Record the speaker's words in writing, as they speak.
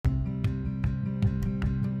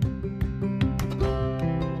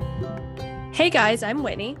Hey guys, I'm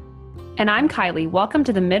Whitney. And I'm Kylie. Welcome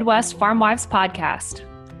to the Midwest Farm Wives Podcast.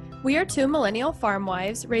 We are two millennial farm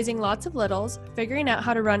wives raising lots of littles, figuring out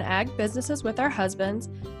how to run ag businesses with our husbands,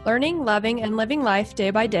 learning, loving, and living life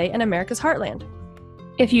day by day in America's heartland.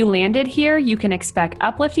 If you landed here, you can expect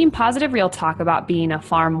uplifting, positive real talk about being a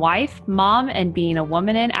farm wife, mom, and being a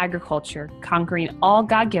woman in agriculture, conquering all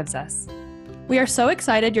God gives us. We are so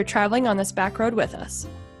excited you're traveling on this back road with us.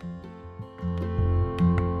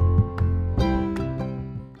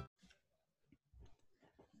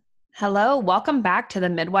 Hello, welcome back to the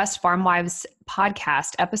Midwest Farm Wives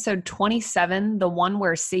Podcast, episode 27, the one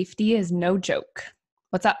where safety is no joke.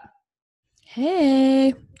 What's up?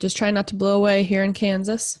 Hey, just trying not to blow away here in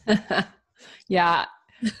Kansas. Yeah,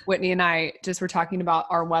 Whitney and I just were talking about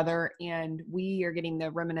our weather, and we are getting the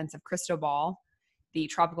remnants of Cristobal, the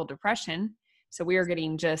tropical depression. So we are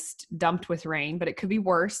getting just dumped with rain, but it could be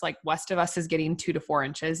worse. Like west of us is getting 2 to 4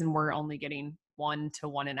 inches, and we're only getting 1 to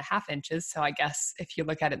 1.5 inches. So I guess if you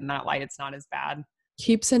look at it in that light, it's not as bad.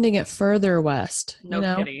 Keep sending it further west.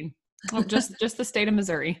 No kidding. Oh, just the state of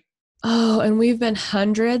Missouri. Oh, and we've been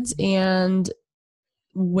hundreds and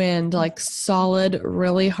wind, like solid,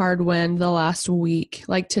 really hard wind the last week.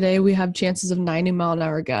 Like today we have chances of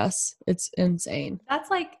 90-mile-an-hour gusts. It's insane. That's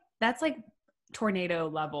like tornado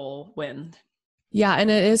level wind. Yeah, and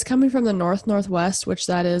it is coming from the northwest, which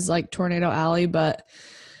that is like Tornado Alley, but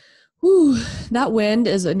whew, that wind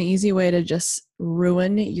is an easy way to just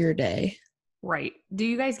ruin your day. Right. Do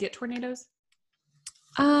you guys get tornadoes?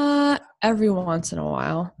 Every once in a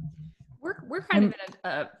while. We're kind of in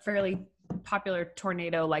a fairly popular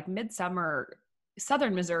tornado, like midsummer,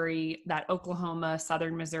 southern Missouri, that Oklahoma,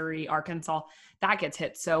 southern Missouri, Arkansas, that gets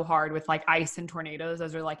hit so hard with like ice and tornadoes.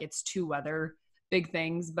 Those are like it's two weather big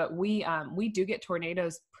things, but we do get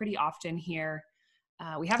tornadoes pretty often here.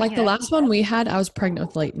 We haven't like the last one we had, I was pregnant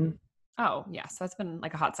with Layton. Oh, yes. That's been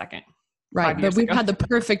like a hot second. Right. But we've had the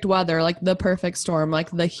perfect weather, like the perfect storm,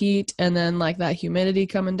 like the heat and then like that humidity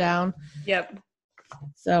coming down. Yep.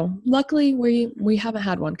 So luckily we haven't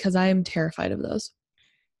had one because I am terrified of those.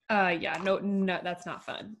 Yeah, no, that's not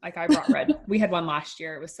fun. Like I brought red. We had one last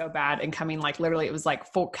year. It was so bad. And coming like literally it was like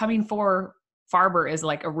coming for Farber is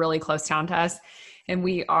like a really close town to us. And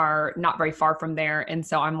we are not very far from there. And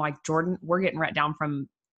so I'm like, Jordan, we're getting right down from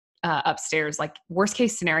upstairs. Like worst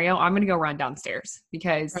case scenario, I'm going to go run downstairs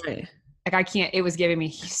because like I can't, it was giving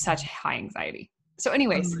me such high anxiety. So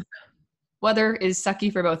anyways, weather is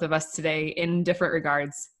sucky for both of us today in different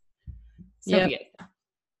regards. So be it.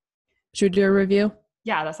 Should we do a review?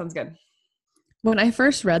 Yeah, that sounds good. When I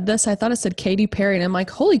first read this, I thought it said Katy Perry, and I'm like,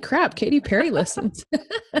 holy crap, Katy Perry listens.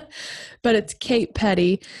 But it's Kate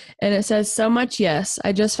Petty, and it says, so much yes.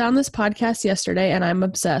 I just found this podcast yesterday, and I'm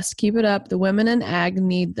obsessed. Keep it up. The women in ag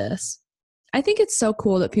need this. I think it's so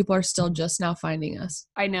cool that people are still just now finding us.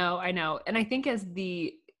 I know. And I think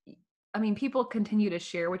people continue to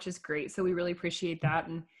share, which is great. So we really appreciate that.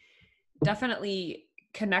 And definitely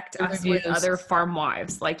connect us with other farm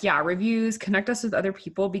wives. Like, yeah, reviews, connect us with other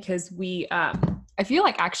people because we, I feel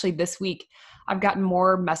like actually this week I've gotten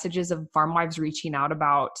more messages of farm wives reaching out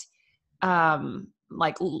about,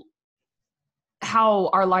 like how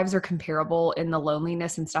our lives are comparable in the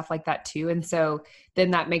loneliness and stuff like that too. And so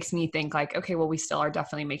then that makes me think like, okay, well, we still are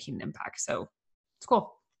definitely making an impact. So it's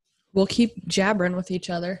cool. We'll keep jabbering with each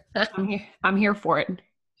other. I'm here for it.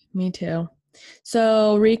 Me too.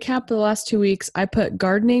 So recap the last 2 weeks, I put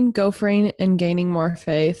gardening, gophering, and gaining more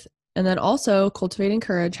faith. And then also cultivating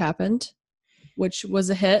courage happened, which was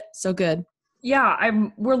a hit. So good. Yeah,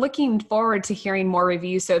 we're looking forward to hearing more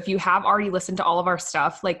reviews. So if you have already listened to all of our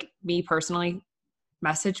stuff, like me personally,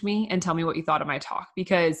 message me and tell me what you thought of my talk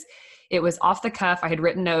because it was off the cuff. I had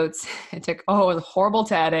written notes. It took, it was horrible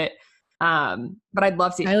to edit. But I'd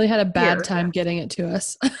love to. Kylie had a bad time getting it to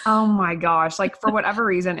us. Oh my gosh. Like for whatever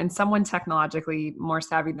reason, and someone technologically more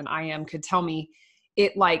savvy than I am could tell me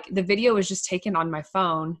it like the video was just taken on my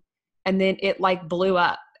phone and then it like blew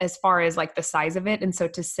up as far as like the size of it. And so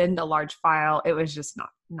to send a large file, it was just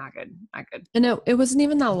not good. Not good. And it wasn't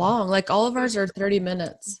even that long. Like all of ours are 30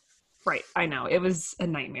 minutes. Right. I know. It was a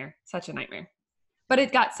nightmare. Such a nightmare. But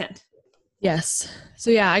it got sent. Yes. So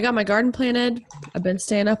yeah, I got my garden planted. I've been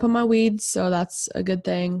staying up on my weeds, so that's a good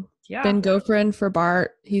thing. Yeah. Been gophering for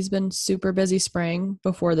Bart. He's been super busy spraying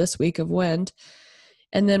before this week of wind.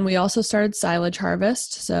 And then we also started silage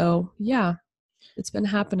harvest. So yeah, it's been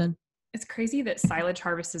happening. It's crazy that silage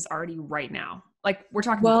harvest is already right now. Like we're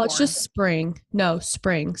talking Well, corn. it's just spring. No,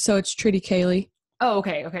 spring. So it's triticale. Oh,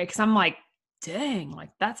 okay. Because I'm like, dang, like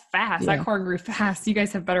that's fast. Yeah. That corn grew fast. You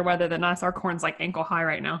guys have better weather than us. Our corn's like ankle high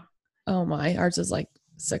right now. Oh my, ours is like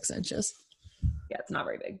 6 inches. Yeah, it's not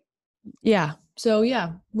very big. Yeah. So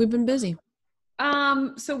yeah, we've been busy.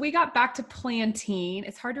 So we got back to planting.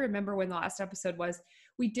 It's hard to remember when the last episode was.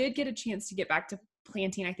 We did get a chance to get back to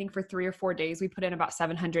planting, I think for 3 or 4 days. We put in about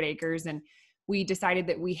 700 acres and we decided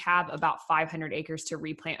that we have about 500 acres to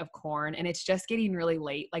replant of corn, and it's just getting really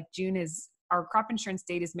late. Like June is, our crop insurance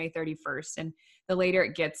date is May 31st. And the later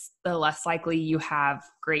it gets, the less likely you have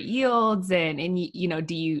great yields. And you know,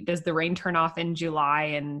 does the rain turn off in July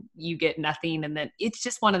and you get nothing? And then it's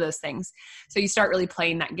just one of those things. So you start really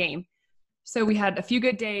playing that game. So we had a few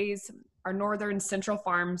good days. Our northern central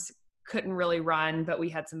farms couldn't really run, but we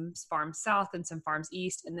had some farms south and some farms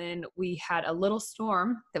east. And then we had a little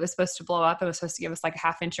storm that was supposed to blow up. It was supposed to give us like a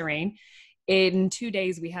half inch of rain. In 2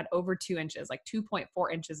 days, we had over 2 inches, like 2.4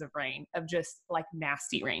 inches of rain, of just like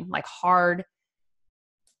nasty rain, like hard,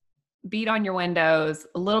 beat on your windows,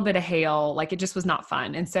 a little bit of hail. Like it just was not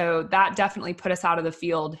fun. And so that definitely put us out of the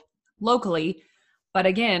field locally. But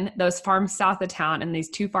again, those farms south of town and these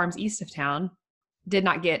 2 farms east of town did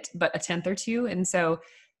not get but a tenth or two. And so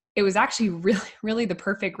it was actually really, really the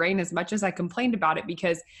perfect rain, as much as I complained about it,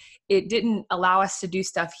 because it didn't allow us to do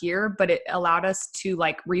stuff here, but it allowed us to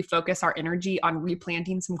like refocus our energy on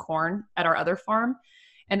replanting some corn at our other farm.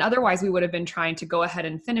 And otherwise we would have been trying to go ahead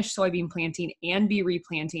and finish soybean planting and be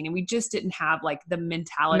replanting. And we just didn't have like the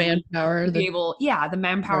mentality, manpower, to be able, the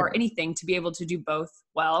manpower, anything to be able to do both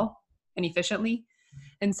well and efficiently.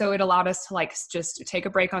 And so it allowed us to like just take a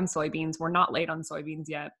break on soybeans. We're not late on soybeans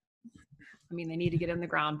yet. I mean, they need to get in the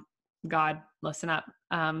ground. God, listen up.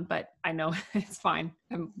 But I know it's fine.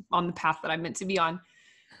 I'm on the path that I'm meant to be on.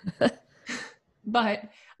 But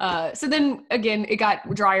so then again, it got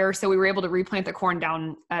drier. So we were able to replant the corn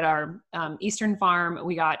down at our eastern farm.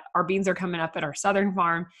 We got, our beans are coming up at our southern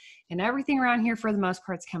farm, and everything around here for the most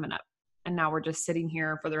part is coming up. And now we're just sitting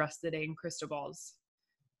here for the rest of the day in crystal balls.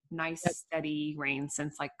 Nice, steady rain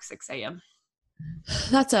since like 6 a.m.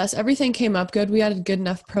 That's us. Everything came up good. We had a good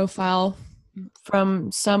enough profile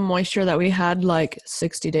from some moisture that we had like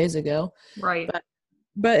 60 days ago. Right.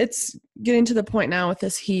 But it's getting to the point now with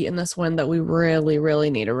this heat and this wind that we really, really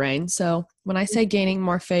need a rain. So when I say gaining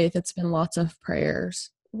more faith, it's been lots of prayers.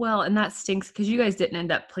 Well, and that stinks because you guys didn't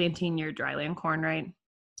end up planting your dryland corn, right?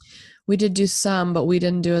 We did do some, but we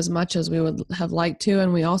didn't do as much as we would have liked to.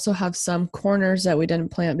 And we also have some corners that we didn't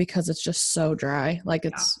plant because it's just so dry. Like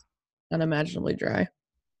it's unimaginably dry.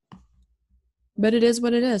 But it is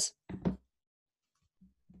what it is.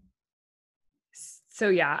 So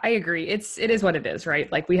yeah, I agree. It is what it is,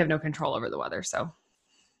 right? Like we have no control over the weather. So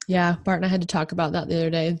yeah, Bart and I had to talk about that the other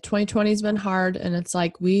day. 2020 has been hard, and it's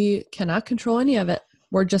like we cannot control any of it.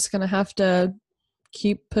 We're just going to have to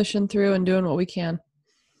keep pushing through and doing what we can.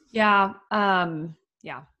 Yeah.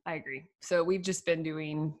 Yeah, I agree. So we've just been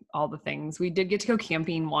doing all the things. We did get to go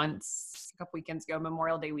camping once a couple weekends ago,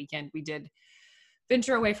 Memorial Day weekend. We did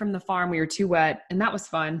venture away from the farm. We were too wet, and that was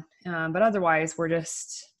fun. But otherwise we're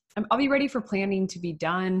just, I'll be ready for planning to be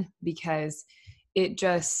done because it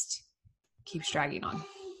just keeps dragging on.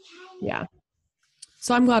 Yeah.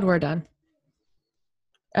 So I'm glad we're done.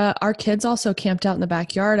 Our kids also camped out in the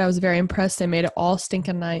backyard. I was very impressed. They made it all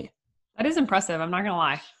stinking night. That is impressive. I'm not going to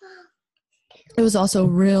lie. It was also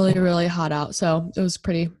really, really hot out. So it was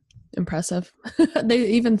pretty impressive. They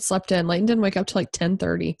even slept in. Layton didn't wake up till like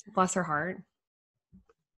 10:30. Bless her heart.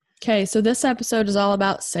 Okay. So this episode is all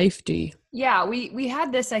about safety. Yeah, we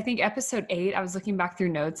had this, I think episode 8, I was looking back through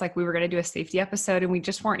notes, like we were going to do a safety episode and we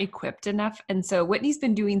just weren't equipped enough. And so Whitney's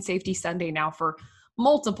been doing Safety Sunday now for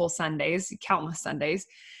multiple Sundays, countless Sundays.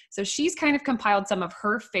 So she's kind of compiled some of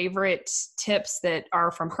her favorite tips that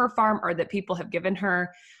are from her farm or that people have given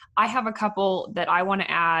her. I have a couple that I want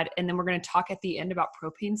to add, and then we're going to talk at the end about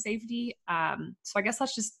propane safety. So I guess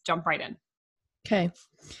let's just jump right in. Okay.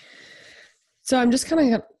 So I'm just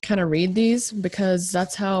kind of read these because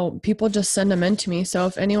that's how people just send them in to me. So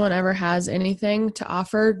if anyone ever has anything to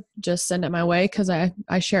offer, just send it my way because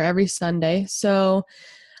I share every Sunday. So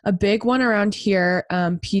a big one around here,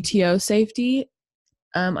 PTO safety.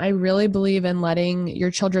 I really believe in letting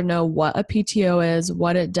your children know what a PTO is,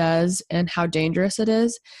 what it does, and how dangerous it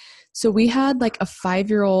is. So we had like a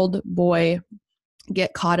 5-year-old boy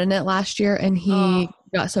get caught in it last year, and he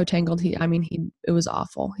got so tangled. It was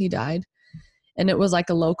awful. He died. And it was like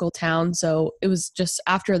a local town. So it was just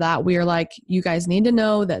after that, we were like, you guys need to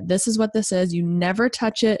know that this is what this is. You never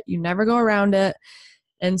touch it. You never go around it.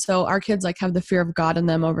 And so our kids like have the fear of God in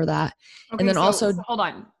them over that. Okay, and then so hold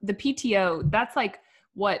on. The PTO, that's like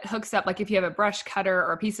what hooks up. Like if you have a brush cutter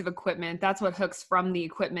or a piece of equipment, that's what hooks from the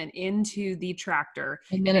equipment into the tractor.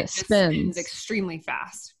 And then it spins extremely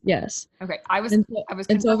fast. Confused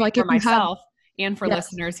for myself and for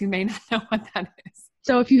listeners who may not know what that is.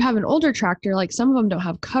 So if you have an older tractor, like some of them don't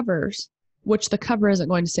have covers, which the cover isn't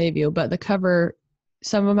going to save you, but the cover,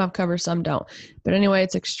 some of them have covers, some don't. But anyway,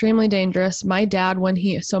 it's extremely dangerous. My dad,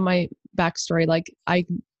 so my backstory, like I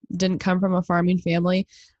didn't come from a farming family,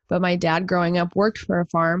 but my dad growing up worked for a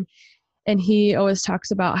farm. And he always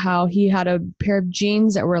talks about how he had a pair of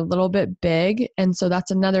jeans that were a little bit big. And so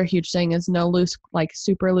that's another huge thing is no loose, like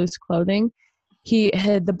super loose clothing. He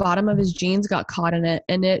had the bottom of his jeans got caught in it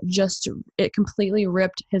and it completely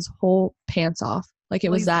ripped his whole pants off. Like it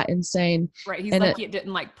was that insane. Right. He's and lucky it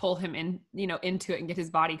didn't like pull him in, into it and get his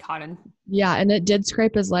body caught in. Yeah. And it did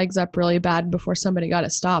scrape his legs up really bad before somebody got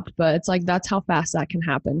it stopped. But it's like, that's how fast that can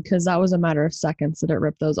happen. Because that was a matter of seconds that it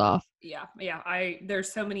ripped those off. Yeah. Yeah.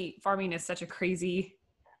 There's so many, farming is such a crazy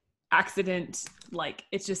accident. Like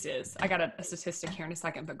it just is. I got a statistic here in a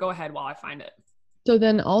second, but go ahead while I find it. So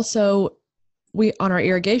then also on our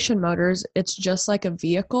irrigation motors, it's just like a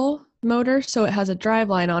vehicle motor. So it has a drive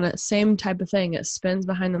line on it, same type of thing. It spins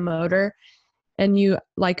behind the motor and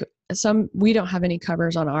we don't have any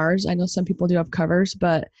covers on ours. I know some people do have covers,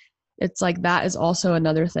 but it's like, that is also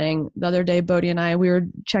another thing. The other day, Bodie and we were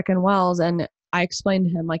checking wells and I explained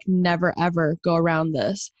to him, like, never, ever go around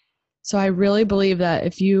this. So I really believe that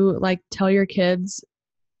if you like tell your kids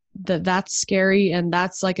that that's scary and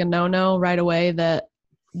that's like a no-no right away, that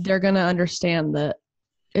they're going to understand that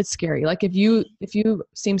it's scary. Like if you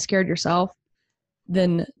seem scared yourself,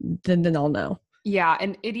 then they'll know. Yeah.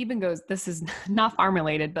 And it even goes, this is not farm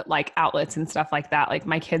related, but like outlets and stuff like that. Like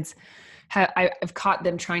my kids I've caught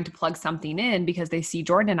them trying to plug something in because they see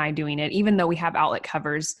Jordan and I doing it, even though we have outlet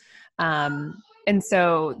covers. And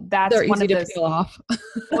so that's they're one easy of those. To peel off.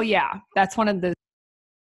 Well, yeah, that's one of the.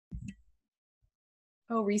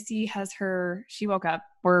 Oh, Reese she woke up.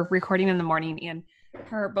 We're recording in the morning and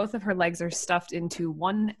both of her legs are stuffed into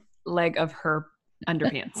one leg of her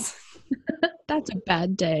underpants. That's a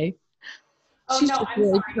bad day. Oh, she's no, I'm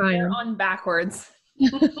really sorry. They're on backwards.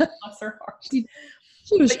 Bless her heart. She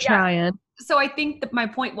was trying. So I think that my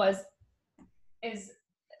point is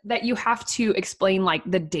that you have to explain like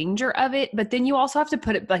the danger of it, but then you also have to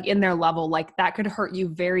put it like in their level. Like that could hurt you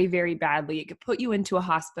very, very badly. It could put you into a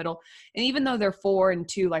hospital. And even though they're 4 and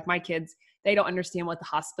 2, like my kids, they don't understand what the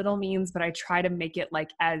hospital means, but I try to make it like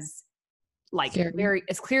as like scary.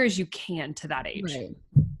 As clear as you can to that age.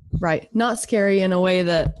 Right. Not scary in a way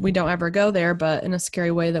that we don't ever go there, but in a scary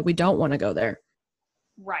way that we don't want to go there.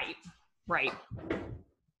 Right.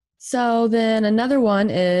 So then another one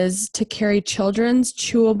is to carry children's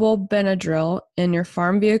chewable Benadryl in your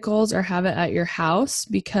farm vehicles or have it at your house,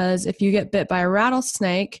 because if you get bit by a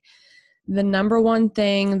rattlesnake, the number one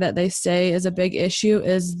thing that they say is a big issue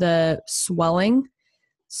is the swelling.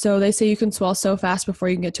 So they say you can swell so fast before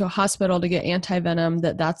you can get to a hospital to get anti-venom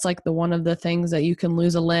that's like one of the things that you can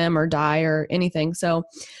lose a limb or die or anything. So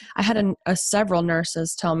I had several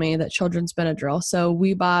nurses tell me that children's Benadryl. So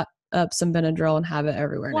we bought up some Benadryl and have it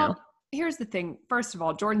everywhere now. Here's the thing. First of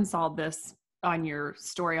all, Jordan saw this on your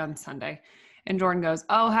story on Sunday and Jordan goes,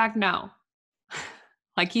 "Oh, heck no."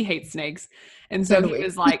 Like he hates snakes. And so he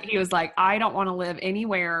was like, I don't want to live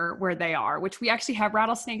anywhere where they are, which we actually have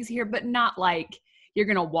rattlesnakes here, but not like you're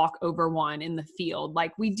going to walk over one in the field.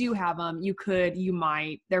 Like we do have them. You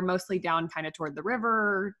might, they're mostly down kind of toward the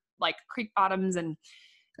river, like creek bottoms and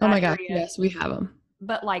oh my God. Yes, we have them.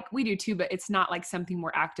 But like we do too, but it's not like something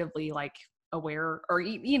we're actively like aware or,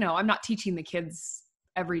 I'm not teaching the kids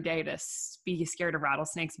every day to be scared of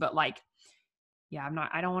rattlesnakes, but like, yeah,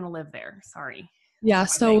 I don't want to live there. Sorry. Yeah.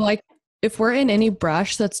 So like if we're in any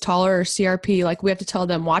brush that's taller or CRP, like we have to tell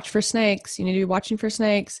them, watch for snakes. You need to be watching for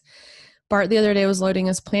snakes. Bart the other day was loading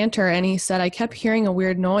his planter and he said, I kept hearing a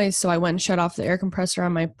weird noise. So I went and shut off the air compressor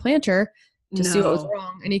on my planter to see what was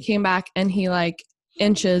wrong. And he came back and he like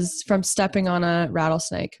inches from stepping on a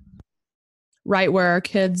rattlesnake right where our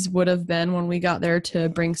kids would have been when we got there to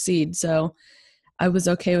bring seed. So I was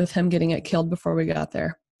okay with him getting it killed before we got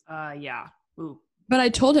there. Yeah. Ooh. But I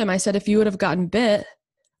told him, I said, if you would have gotten bit,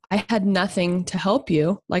 I had nothing to help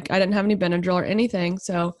you. Like I didn't have any Benadryl or anything.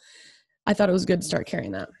 So I thought it was good to start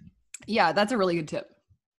carrying that. Yeah, that's a really good tip.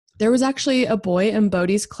 There was actually a boy in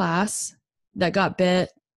Bodie's class that got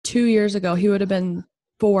bit 2 years ago. He would have been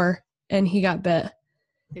 4 and he got bit.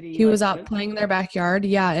 He was out playing in their backyard.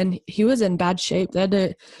 Yeah. And he was in bad shape. They had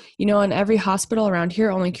to, and every hospital around here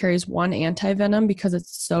only carries one anti-venom because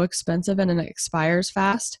it's so expensive and it expires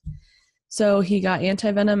fast. So he got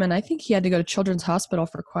anti-venom and I think he had to go to Children's Hospital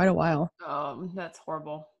for quite a while. That's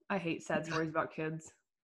horrible. I hate sad stories about kids.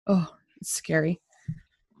 Oh, it's scary.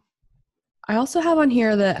 I also have on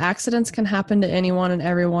here that accidents can happen to anyone and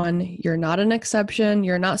everyone. You're not an exception.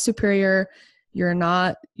 You're not superior. You're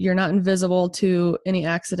not invisible to any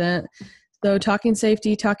accident. So talking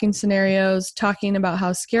safety, talking scenarios, talking about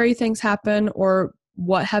how scary things happen or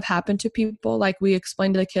what have happened to people. Like we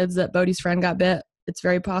explained to the kids that Bodhi's friend got bit. It's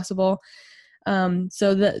very possible.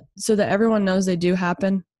 So that everyone knows they do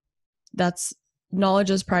happen. That's knowledge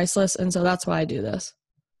is priceless. And so that's why I do this.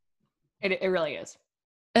 It really is.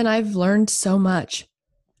 And I've learned so much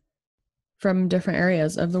from different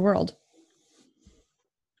areas of the world.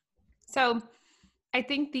 So I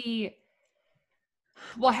think here,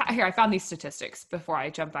 I found these statistics before I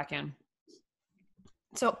jump back in.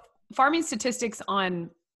 So farming statistics on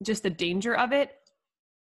just the danger of it.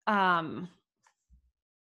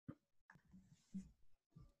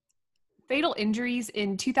 Fatal injuries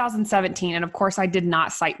in 2017. And of course I did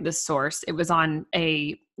not cite this source. It was on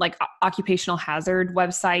a occupational hazard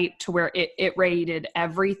website to where it rated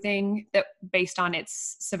everything that based on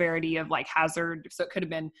its severity of hazard. So it could have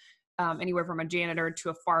been anywhere from a janitor to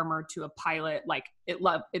a farmer to a pilot.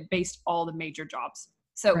 It based all the major jobs.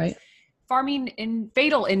 So right. Farming in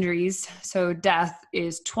fatal injuries, so death,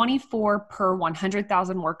 is 24 per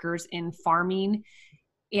 100,000 workers in farming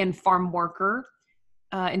and farm worker.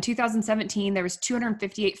 In 2017, there was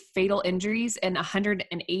 258 fatal injuries and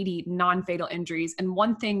 180 non-fatal injuries. And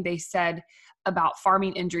one thing they said about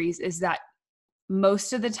farming injuries is that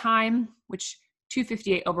most of the time, which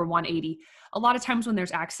 258 over 180, a lot of times when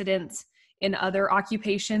there's accidents in other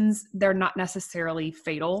occupations, they're not necessarily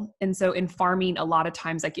fatal. And so in farming, a lot of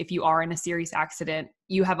times, if you are in a serious accident,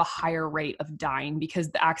 you have a higher rate of dying because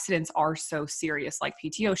the accidents are so serious, like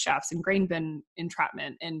PTO shafts and grain bin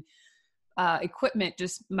entrapment and equipment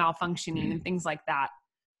just malfunctioning and things like that.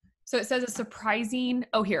 So it says a surprising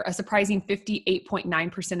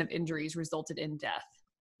 58.9% of injuries resulted in death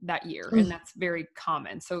that year. And that's very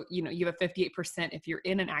common. So, you have a 58% if you're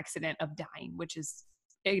in an accident of dying, which is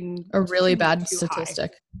a really bad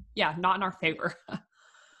statistic. High. Yeah. Not in our favor.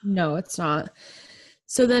 No, it's not.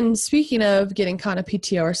 So then speaking of getting caught in a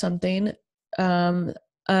PTO or something,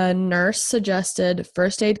 a nurse suggested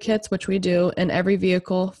first aid kits, which we do in every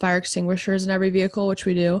vehicle, fire extinguishers in every vehicle, which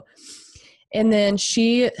we do. And then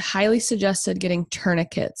she highly suggested getting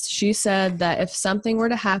tourniquets. She said that if something were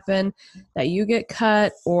to happen, that you get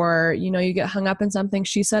cut or, you get hung up in something,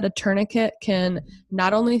 she said a tourniquet can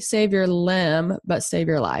not only save your limb, but save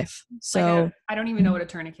your life. So I don't even know what a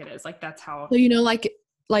tourniquet is. That's how. So,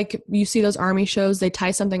 like you see those army shows, they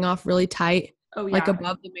tie something off really tight,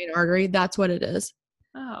 above the main artery. That's what it is.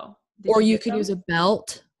 Oh. Or you could use a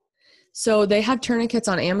belt. So they have tourniquets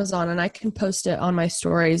on Amazon and I can post it on my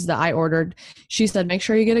stories that I ordered. She said, make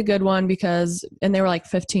sure you get a good one and they were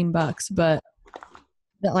 $15, but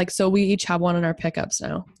so we each have one in our pickups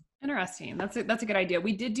now. Interesting. That's a good idea.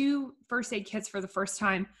 We did do first aid kits for the first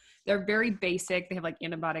time. They're very basic. They have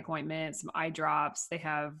antibiotic ointment, some eye drops. They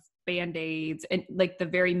have Band-Aids and the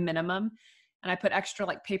very minimum. And I put extra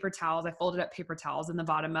paper towels. I folded up paper towels in the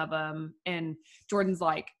bottom of them. And Jordan's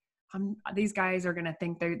these guys are going to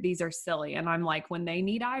think these are silly. And I'm when they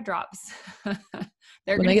need eye drops,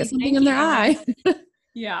 when they get something in their eye.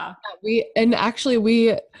 Yeah. I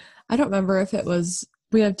don't remember if it was,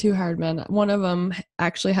 we have two hired men. One of them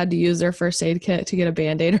actually had to use their first aid kit to get a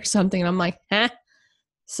Band-Aid or something. And I'm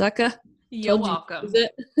sucker. You're welcome.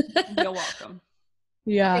 You're welcome.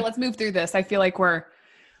 Yeah. Okay, let's move through this. I feel like we're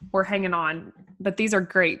hanging on, but these are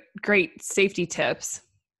great safety tips.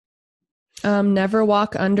 Never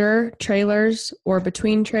walk under trailers or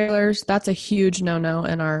between trailers. That's a huge no-no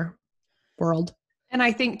in our world. And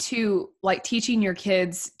I think too, teaching your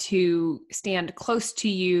kids to stand close to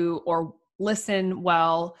you or listen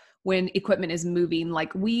well when equipment is moving.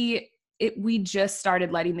 We just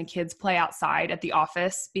started letting the kids play outside at the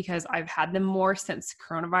office because I've had them more since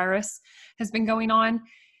coronavirus has been going on.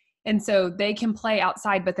 And so they can play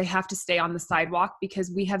outside, but they have to stay on the sidewalk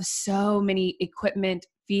because we have so many equipment,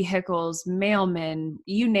 vehicles, mailmen,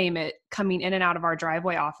 you name it, coming in and out of our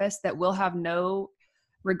driveway office that will have no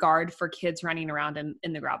regard for kids running around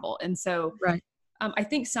in the gravel. And so right. I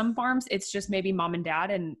think some farms, it's just maybe mom and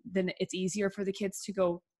dad, and then it's easier for the kids to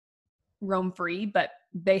go roam free, but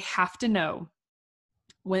they have to know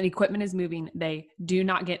when equipment is moving, they do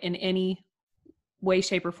not get in any way,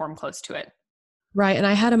 shape, or form close to it. Right. And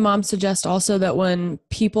I had a mom suggest also that when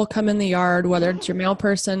people come in the yard, whether it's your mail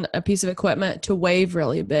person, a piece of equipment, to wave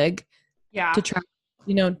really big. Yeah.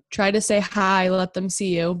 To try to say hi, let them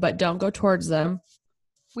see you, but don't go towards them.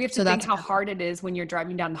 We have to think how hard it is when you're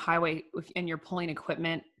driving down the highway and you're pulling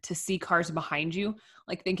equipment to see cars behind you.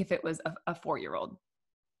 Think if it was a 4-year-old.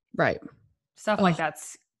 Right. Stuff like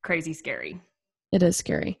that's crazy scary. It is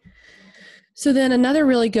scary. So then another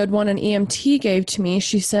really good one an EMT gave to me,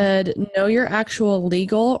 she said, know your actual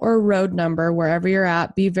legal or road number wherever you're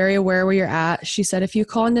at. Be very aware where you're at. She said, if you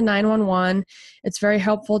call into 911, it's very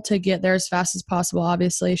helpful to get there as fast as possible,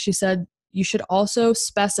 obviously. She said, you should also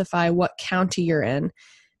specify what county you're in.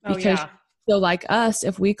 Because, so like us,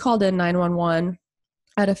 if we called in 911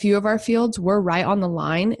 at a few of our fields, we're right on the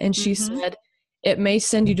line. And she said, it may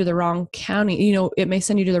send you to the wrong county. It may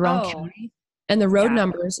send you to the wrong county. And the road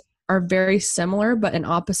numbers are very similar, but in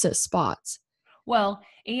opposite spots. Well,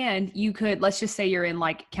 and you could, let's just say you're in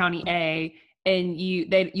like county A and you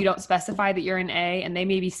don't specify that you're in A, and they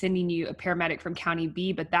may be sending you a paramedic from county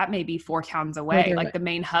B, but that may be 4 towns away, like the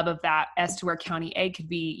main hub of that, as to where county A could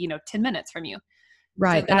be, 10 minutes from you.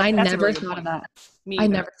 Right. So and I never thought of that. I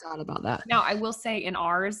never thought about that. Now, I will say in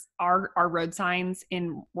ours, our road signs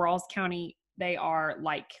in Rawls County, they are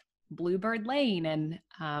like Bluebird Lane and,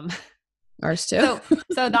 ours too.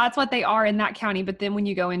 So that's what they are in that county. But then when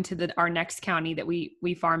you go into our next county that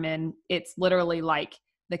we farm in, it's literally like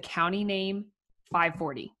the county name,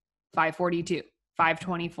 540, 542,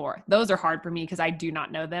 524. Those are hard for me because I do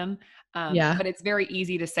not know them. But it's very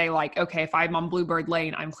easy to say like, okay, if I'm on Bluebird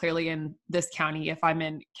Lane, I'm clearly in this county. If I'm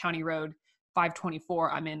in County Road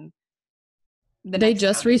 524, I'm in the They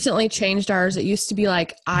just county. Recently changed ours. It used to be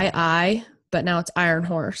like I, but now it's Iron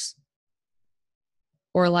Horse.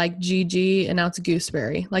 Or like GG, and now it's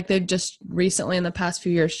Gooseberry. Like they've just recently in the past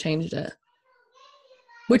few years changed it.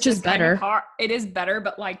 Which is better. It is better,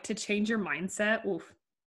 but like to change your mindset, oof.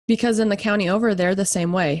 Because in the county over, they're the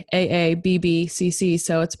same way. AA, BB, CC.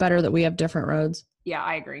 So it's better that we have different roads. Yeah,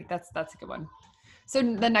 I agree. That's a good one. So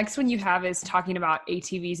the next one you have is talking about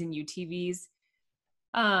ATVs and UTVs.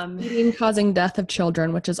 Causing death of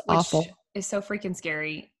children, which is awful. It's so freaking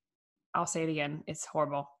scary. I'll say it again. It's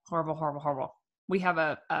horrible, horrible, horrible, horrible. We have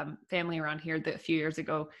a family around here that a few years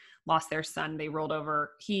ago lost their son. They rolled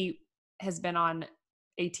over. He has been on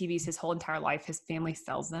ATVs his whole entire life. His family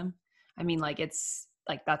sells them. I mean, like it's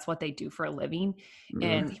like that's what they do for a living.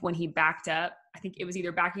 And when he backed up, I think it was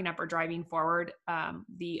either backing up or driving forward,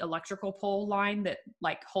 the electrical pole line that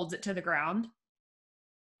like holds it to the ground.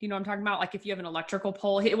 You know what I'm talking about? Like if you have an electrical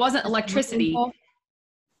pole, it wasn't electricity.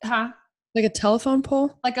 Huh? Like a telephone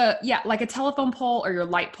pole? Like a telephone pole or your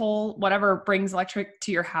light pole, whatever brings electric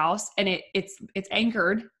to your house. And it's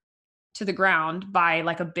anchored to the ground by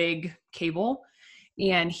like a big cable.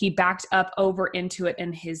 And he backed up over into it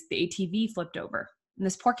and the ATV flipped over. And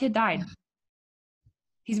this poor kid died.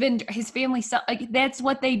 His family, like that's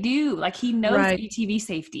what they do. Like he knows ATV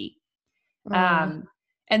safety.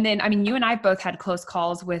 And then, I mean, you and I both had close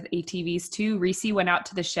calls with ATVs too. Reese went out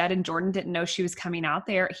to the shed and Jordan didn't know she was coming out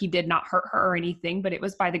there. He did not hurt her or anything, but it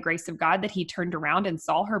was by the grace of God that he turned around and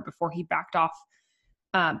saw her before he backed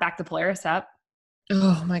the Polaris up.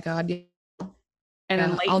 Oh my God. Yeah. And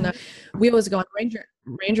then I'll know. We always go on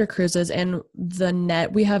Ranger cruises and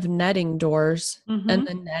we have netting doors and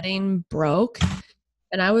the netting broke.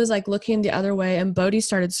 And I was like looking the other way and Bodhi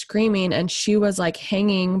started screaming and she was like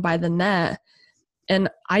hanging by the net. And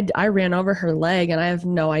I ran over her leg and I have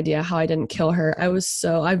no idea how I didn't kill her.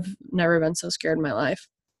 I've never been so scared in my life.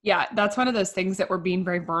 Yeah, that's one of those things that we're being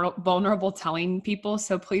very vulnerable telling people.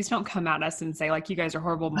 So please don't come at us and say like, you guys are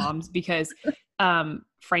horrible moms because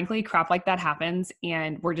frankly, crap like that happens.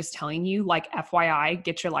 And we're just telling you like, FYI,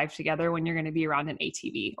 get your life together when you're going to be around an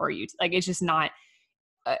ATV or like, it's just not.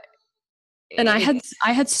 And I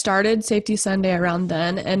had started Safety Sunday around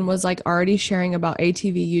then and was like already sharing about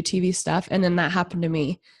ATV, UTV stuff. And then that happened to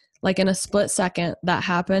me. Like in a split second that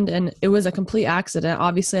happened and it was a complete accident.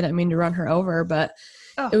 Obviously I didn't mean to run her over, but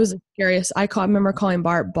it was curious. I remember calling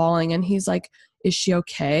Bart bawling and he's like, is she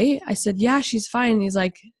okay? I said, yeah, she's fine. And he's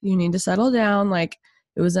like, you need to settle down. Like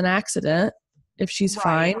it was an accident. If she's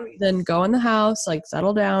fine, then go in the house, like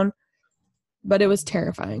settle down. But it was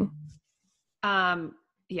terrifying.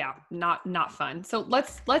 Yeah, not fun. So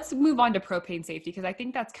let's move on to propane safety because I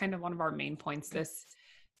think that's kind of one of our main points this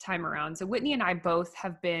time around. So Whitney and I both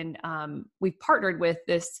have been, we've partnered with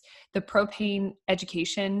the Propane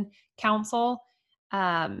Education Council,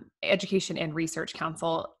 Education and Research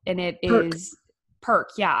Council, and it is PERC,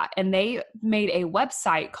 yeah. And they made a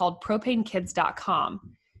website called propanekids.com.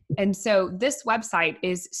 And so this website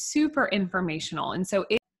is super informational. And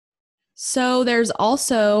so there's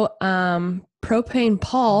also Propane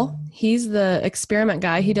Paul. He's the experiment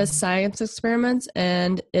guy. He does science experiments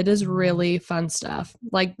and it is really fun stuff.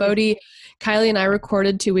 Like Bodhi, Kylie and I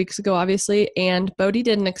recorded 2 weeks ago, obviously, and Bodhi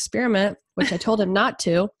did an experiment, which I told him not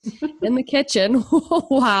to, in the kitchen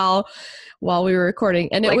while we were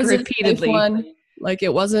recording. And it was repeatedly one, like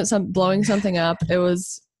it wasn't blowing something up. It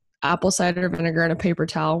was apple cider vinegar in a paper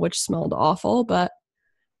towel, which smelled awful, but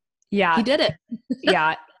yeah, he did it.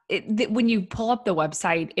 Yeah. When you pull up the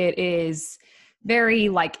website, it is very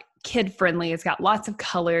like kid friendly. It's got lots of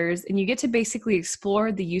colors, and you get to basically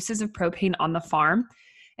explore the uses of propane on the farm.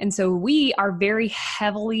 And so we are very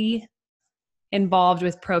heavily involved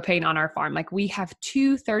with propane on our farm. Like we have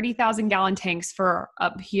two 30,000 gallon tanks for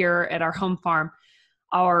up here at our home farm.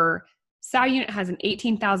 Our sow unit has an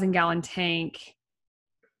 18,000 gallon tank.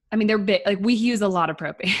 I mean, they're big. Like we use a lot of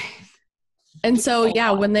propane. And so,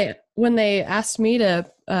 yeah, when they asked me to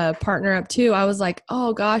partner up too, I was like,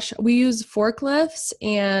 oh gosh, we use forklifts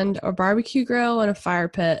and a barbecue grill and a fire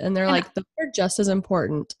pit. And they're like, those are just as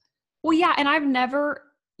important. Well, yeah. And I've never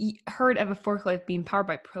heard of a forklift being powered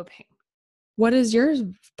by propane. What is yours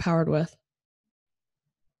powered with?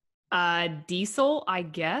 Diesel, I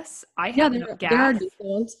guess. I have no gas. There are diesel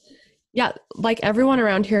ones. Yeah, like everyone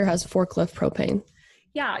around here has forklift propane.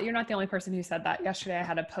 Yeah, you're not the only person who said that. Yesterday I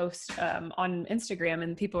had a post on Instagram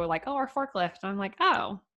and people were like, oh, our forklift. And I'm like,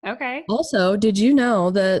 oh, okay. Also, did you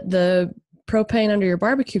know that the propane under your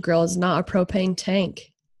barbecue grill is not a propane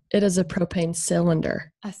tank? It is a propane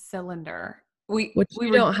cylinder. A cylinder. We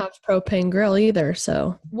don't have propane grill either,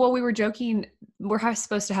 so. Well, we were joking. We're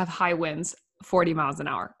supposed to have high winds, 40 miles an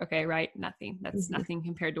hour. Okay, right? Nothing. That's nothing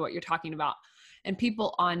compared to what you're talking about. And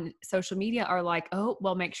people on social media are like, oh,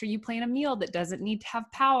 well, make sure you plan a meal that doesn't need to have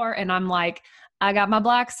power. And I'm like, I got my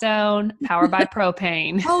Blackstone powered by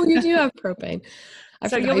propane. Oh, you do have propane.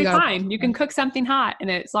 So you'll be fine. You can cook something hot. And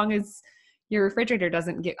as long as your refrigerator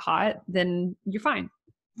doesn't get hot, then you're fine.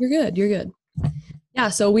 You're good. You're good. Yeah.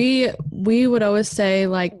 So we would always say,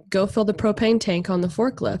 like, go fill the propane tank on the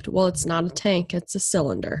forklift. Well, it's not a tank. It's a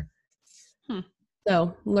cylinder.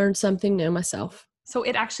 So learned something new myself. So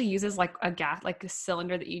it actually uses like a gas, like a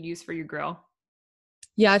cylinder that you'd use for your grill.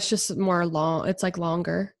 Yeah, it's just more long. It's like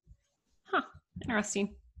longer. Huh.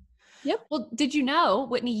 Interesting. Yep. Well, did you know,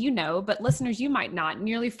 Whitney, you know, but listeners, you might not,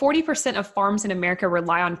 nearly 40% of farms in America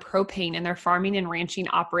rely on propane in their farming and ranching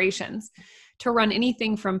operations to run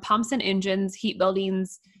anything from pumps and engines, heat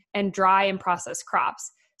buildings, and dry and processed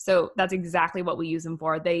crops. So that's exactly what we use them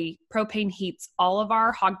for. Propane heats all of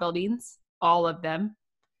our hog buildings, all of them.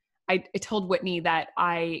 I told Whitney that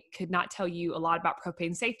I could not tell you a lot about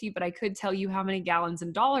propane safety, but I could tell you how many gallons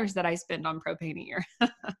and dollars that I spend on propane a year.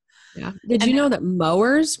 Yeah. Did you know that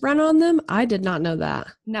mowers run on them? I did not know that.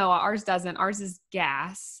 No, ours doesn't. Ours is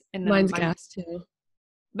gas. And mine's gas too.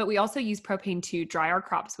 But we also use propane to dry our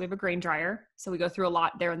crops. We have a grain dryer, so we go through a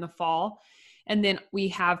lot there in the fall. And then we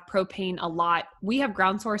have propane a lot. We have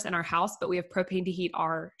ground source in our house, but we have propane to heat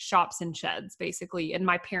our shops and sheds, basically. And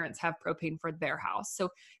my parents have propane for their house. So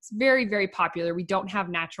it's very, very popular. We don't have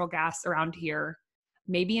natural gas around here,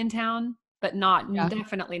 maybe in town, but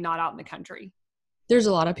definitely not out in the country. There's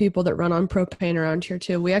a lot of people that run on propane around here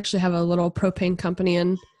too. We actually have a little propane company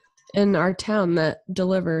in our town that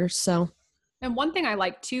delivers. So, and one thing I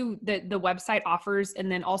like too, that the website offers,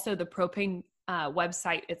 and then also the propane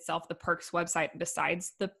website itself, the Perks website,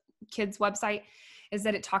 besides the kids website, is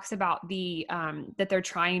that it talks about that they're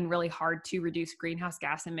trying really hard to reduce greenhouse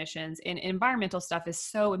gas emissions, and environmental stuff is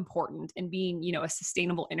so important in being, a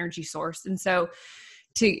sustainable energy source. And so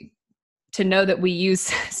to know that we use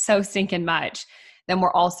so stinking much, then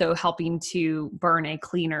we're also helping to burn a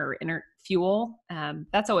cleaner fuel.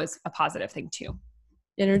 That's always a positive thing too.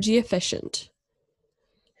 Energy efficient.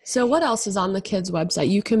 So what else is on the kids' website?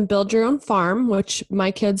 You can build your own farm, which my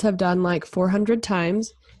kids have done like 400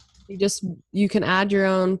 times. You can add your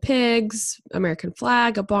own pigs, American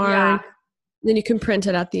flag, a barn. Yeah. Then you can print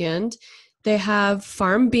it at the end. They have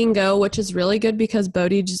farm bingo, which is really good because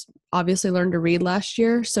Bodie just obviously learned to read last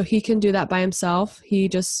year. So he can do that by himself.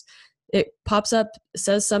 It pops up,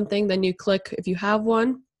 says something, then you click if you have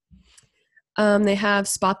one. They have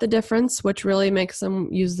spot the difference, which really makes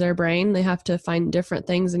them use their brain. They have to find different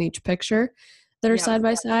things in each picture that are side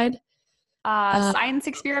by side. Science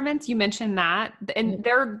experiments, you mentioned that. And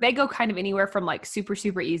they go kind of anywhere from like super,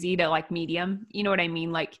 super easy to like medium. You know what I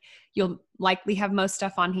mean? Like you'll likely have most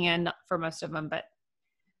stuff on hand for most of them, but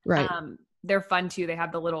right. They're fun too. They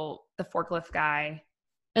have the forklift guy.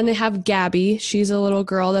 And they have Gabby. She's a little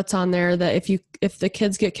girl that's on there that if the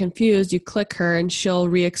kids get confused, you click her and she'll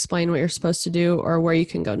re-explain what you're supposed to do or where you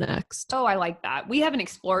can go next. Oh, I like that. We haven't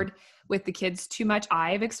explored with the kids too much.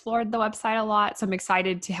 I've explored the website a lot. So I'm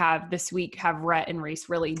excited to have Rhett and Reese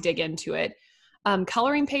really dig into it.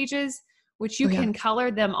 Coloring pages, which you can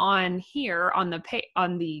color them on here on the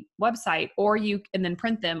website, and then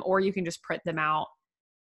print them, or you can just print them out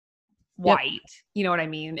white, you know what I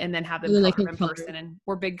mean? And then have them color them in person. And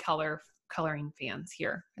we're big coloring fans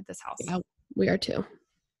here at this house. Yeah, we are too.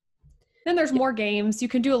 Then there's more games. You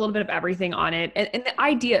can do a little bit of everything on it. And the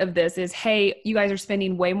idea of this is, hey, you guys are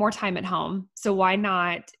spending way more time at home. So why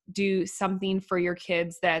not do something for your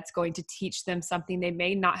kids that's going to teach them something they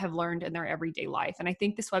may not have learned in their everyday life? And I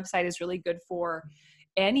think this website is really good for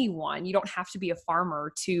anyone. You don't have to be a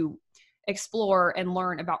farmer to explore and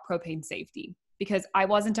learn about propane safety, because I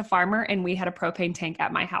wasn't a farmer and we had a propane tank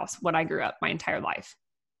at my house when I grew up my entire life.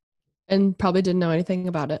 And probably didn't know anything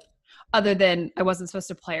about it. Other than I wasn't supposed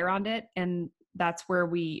to play around it. And that's where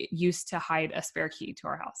we used to hide a spare key to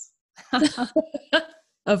our house.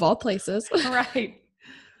 Of all places. Right.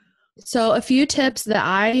 So a few tips that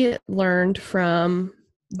I learned from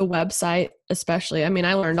the website, especially, I mean,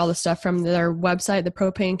 I learned all the stuff from their website. The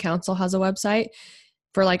Propane Council has a website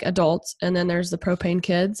for like adults, and then there's the Propane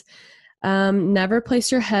Kids. Never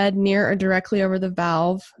place your head near or directly over the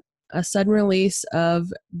valve. A sudden release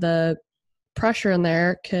of the pressure in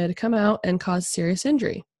there could come out and cause serious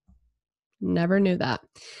injury. Never knew that.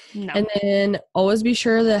 No. And then always be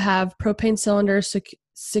sure to have propane cylinders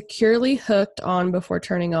securely hooked on before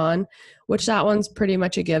turning on, which that one's pretty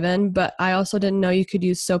much a given, but I also didn't know you could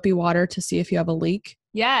use soapy water to see if you have a leak.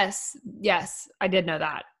 Yes, I did know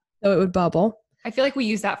that. So it would bubble. I feel like we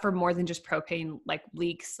use that for more than just propane, like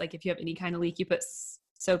leaks. Like if you have any kind of leak, you put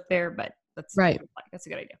soap there, but that's right. That's a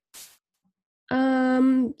good idea.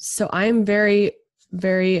 So I'm very,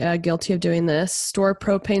 very guilty of doing this. Store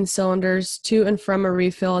propane cylinders to and from a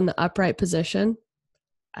refill in the upright position.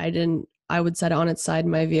 I would set it on its side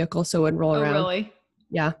in my vehicle so it would roll around. Really?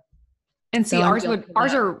 Yeah. And see, so ours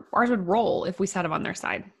would roll if we set them on their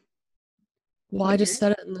side. Well, I just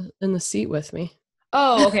set it in the seat with me.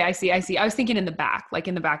 Oh, okay. I see. I was thinking in the back, like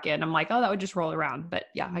in the back end. I'm like, oh, that would just roll around. But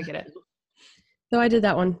yeah, I get it. So I did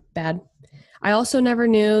that one bad. I also never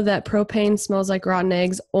knew that propane smells like rotten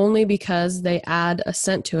eggs only because they add a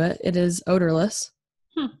scent to it. It is odorless.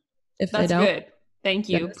 If That's they don't. Good. Thank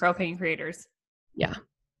you, propane creators. Yeah.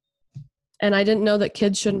 And I didn't know that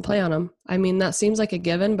kids shouldn't play on them. I mean, that seems like a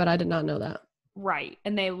given, but I did not know that. Right.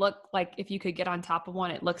 And they look like, if you could get on top of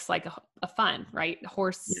one, it looks like a fun, right?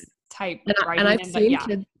 Horse type.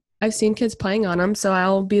 And I've seen kids playing on them. So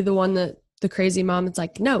I'll be the one the crazy mom that's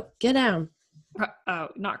like, no, get down. Oh,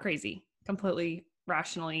 not crazy. Completely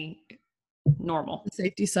rationally normal.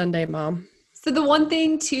 Safety Sunday mom. So the one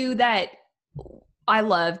thing too that I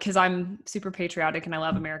love, because I'm super patriotic and I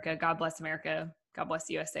love America. God bless America. God bless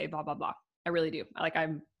the USA. Blah blah blah. I really do. I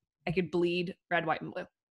could bleed red, white, and blue.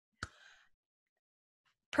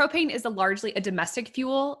 Propane is largely a domestic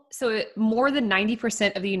fuel, so more than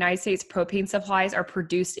 90% of the United States propane supplies are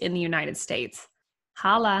produced in the United States.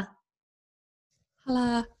 Holla.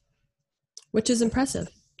 Which is impressive.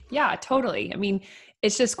 Yeah, totally. I mean,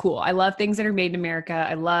 it's just cool. I love things that are made in America.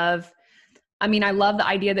 I love the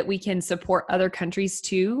idea that we can support other countries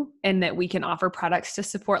too, and that we can offer products to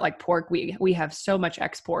support, like pork. We have so much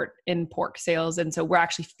export in pork sales, and so we're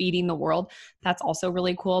actually feeding the world. That's also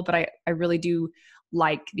really cool. But I really do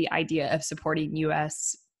like the idea of supporting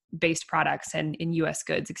U.S. based products and in U.S.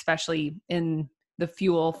 goods, especially in the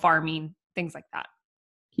fuel, farming, things like that.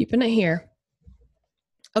 Keeping it here.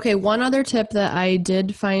 Okay, one other tip that I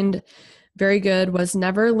did find very good was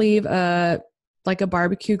never leave a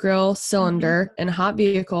barbecue grill cylinder in a hot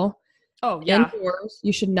vehicle. Oh, yeah. Indoors.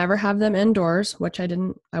 You should never have them indoors, which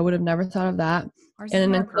I would have never thought of that. In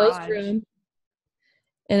an enclosed room.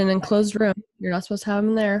 In an enclosed room. You're not supposed to have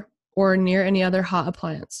them there or near any other hot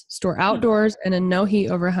appliance. Store outdoors and in no heat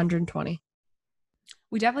over 120.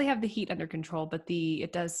 We definitely have the heat under control, but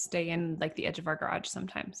it does stay in like the edge of our garage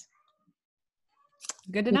sometimes.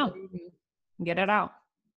 Good to know. Get it out.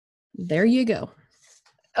 There you go.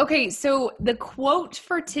 Okay, so the quote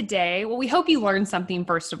for today, well, we hope you learned something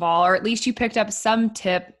first of all, or at least you picked up some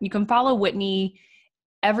tip. You can follow Whitney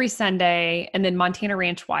every Sunday, and then Montana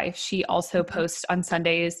Ranch Wife. She also posts on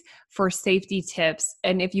Sundays for safety tips.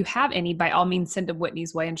 And if you have any, by all means, send them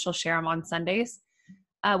Whitney's way and she'll share them on Sundays.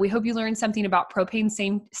 We hope you learned something about propane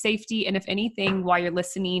safety. And if anything, while you're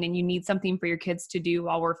listening and you need something for your kids to do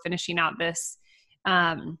while we're finishing out this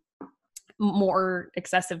more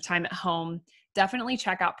excessive time at home, definitely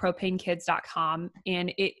check out propanekids.com.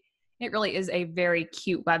 And it really is a very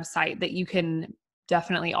cute website that you can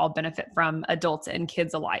definitely all benefit from, adults and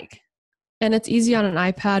kids alike. And it's easy on an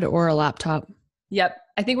iPad or a laptop. Yep.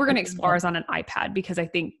 I think we're going to explore ours on an iPad because I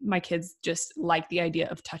think my kids just like the idea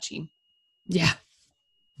of touching. Yeah.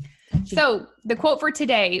 So the quote for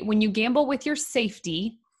today, when you gamble with your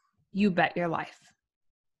safety, you bet your life.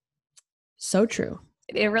 So true.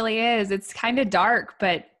 It really is. It's kind of dark,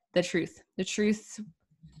 but the truth.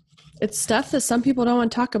 It's stuff that some people don't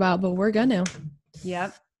want to talk about, but we're going to.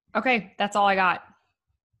 Yep. Okay. That's all I got.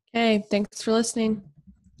 Okay, thanks for listening.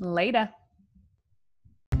 Later.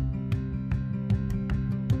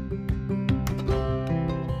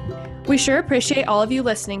 We sure appreciate all of you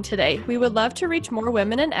listening today. We would love to reach more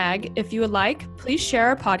women in ag. If you would like, please share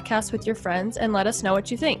our podcast with your friends and let us know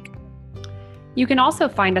what you think. You can also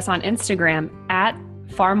find us on Instagram at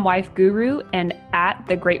FarmWifeGuru and at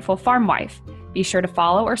The Grateful Farm Wife. Be sure to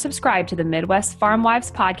follow or subscribe to the Midwest Farm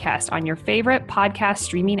Wives podcast on your favorite podcast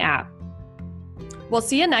streaming app. We'll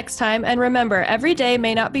see you next time. And remember, every day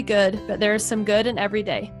may not be good, but there is some good in every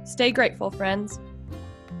day. Stay grateful, friends.